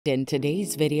In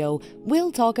today's video,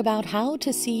 we'll talk about how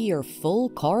to see your full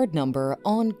card number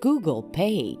on Google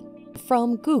Pay.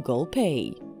 From Google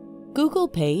Pay. Google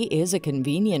Pay is a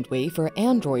convenient way for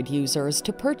Android users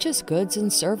to purchase goods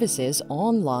and services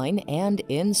online and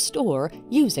in-store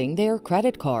using their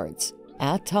credit cards.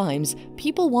 At times,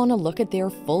 people want to look at their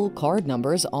full card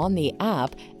numbers on the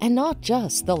app and not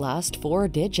just the last 4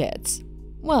 digits.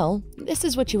 Well, this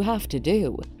is what you have to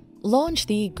do. Launch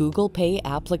the Google Pay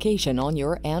application on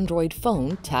your Android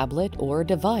phone, tablet, or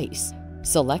device.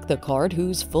 Select the card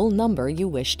whose full number you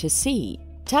wish to see.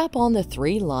 Tap on the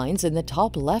 3 lines in the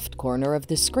top left corner of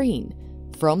the screen.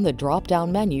 From the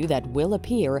drop-down menu that will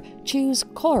appear, choose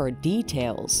Card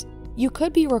Details. You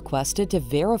could be requested to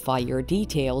verify your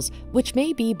details, which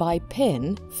may be by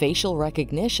PIN, facial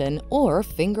recognition, or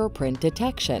fingerprint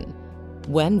detection.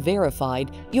 When verified,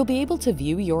 you'll be able to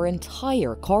view your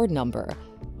entire card number.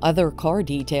 Other card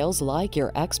details like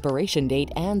your expiration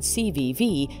date and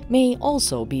CVV may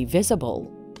also be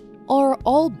visible. Are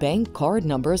all bank card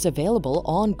numbers available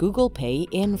on Google Pay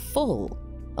in full?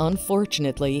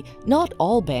 Unfortunately, not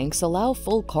all banks allow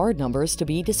full card numbers to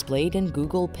be displayed in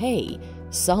Google Pay.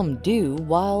 Some do,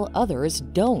 while others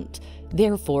don't.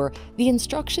 Therefore, the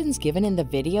instructions given in the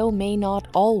video may not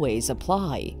always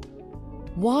apply.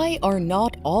 Why are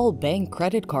not all bank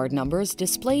credit card numbers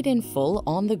displayed in full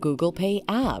on the Google Pay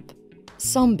app?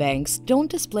 Some banks don't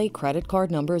display credit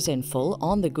card numbers in full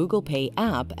on the Google Pay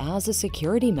app as a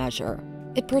security measure.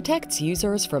 It protects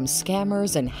users from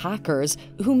scammers and hackers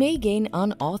who may gain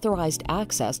unauthorized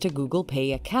access to Google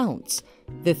Pay accounts.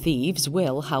 The thieves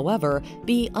will, however,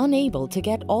 be unable to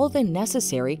get all the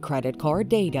necessary credit card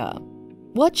data.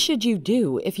 What should you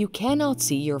do if you cannot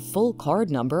see your full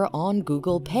card number on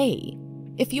Google Pay?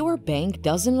 If your bank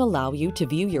doesn't allow you to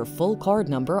view your full card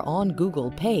number on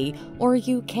Google Pay, or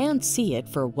you can't see it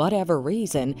for whatever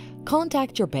reason,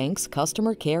 contact your bank's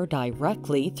customer care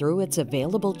directly through its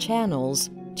available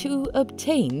channels to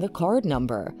obtain the card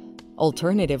number.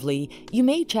 Alternatively, you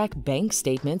may check bank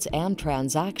statements and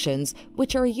transactions,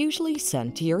 which are usually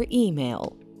sent to your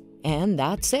email. And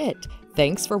that's it.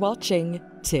 Thanks for watching.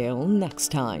 Till next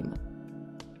time.